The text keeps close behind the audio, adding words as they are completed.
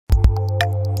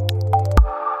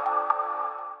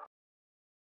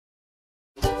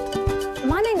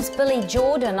name's Billy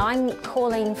Jordan. I'm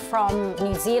calling from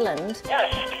New Zealand.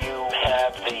 Yes, you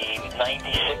have the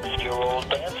 96-year-old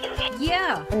dancers.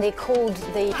 Yeah. And they're called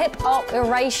the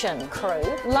Hop-eration crew,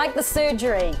 like the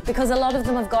surgery, because a lot of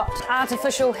them have got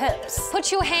artificial hips.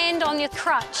 Put your hand on your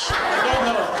crutch. I don't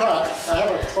have a crutch, I have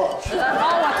a crotch.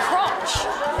 Oh, a crotch.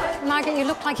 Margaret, you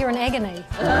look like you're in agony.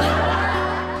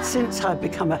 Since I've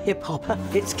become a hip-hopper,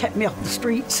 it's kept me off the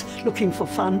streets looking for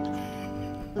fun.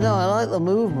 No, I like the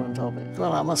movement of it.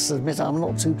 Well, I must admit I'm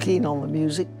not too keen on the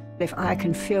music. If I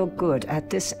can feel good at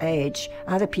this age,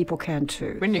 other people can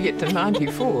too. When you get to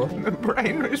 94, my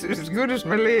brain was as good as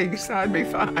my legs, I'd be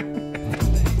fine.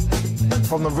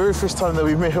 From the very first time that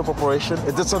we made Hop-eration,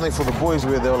 it did something for the boys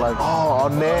where they were like, oh, our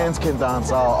nans can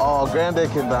dance, our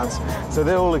granddad can dance. So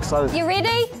they're all excited. You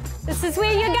ready? This is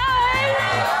where you're going.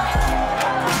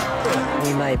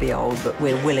 We may be old, but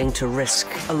we're willing to risk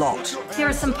a lot. There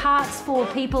are some parts for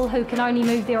people who can only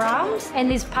move their arms, and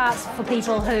there's parts for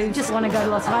people who just want to go to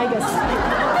Las Vegas.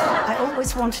 I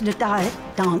always wanted to die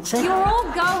dancing. You're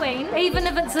all going, even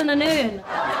if it's in an urn.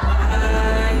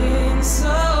 Flying so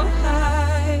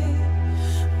high,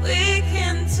 we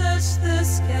can touch the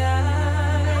sky.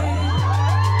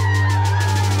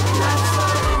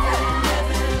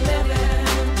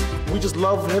 We just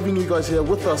love having you guys here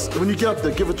with us. When you get up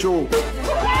there, give it your all.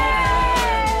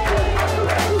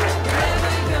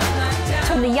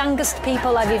 The youngest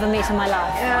people I've ever met in my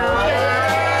life.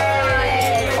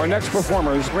 Our next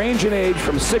performers range in age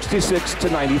from 66 to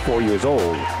 94 years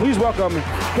old. Please welcome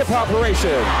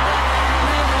Hop-eration.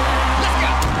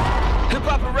 Let's go!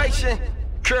 Hop-eration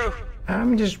crew.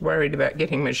 I'm just worried about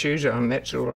getting my shoes on,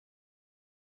 that's all.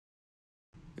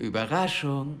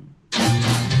 Überraschung.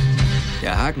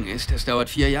 Der Haken ist, es dauert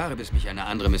 4 Jahre, bis mich eine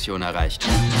andere Mission erreicht.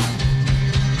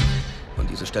 Und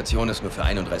diese Station ist nur für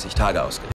 31 Tage ausgelegt.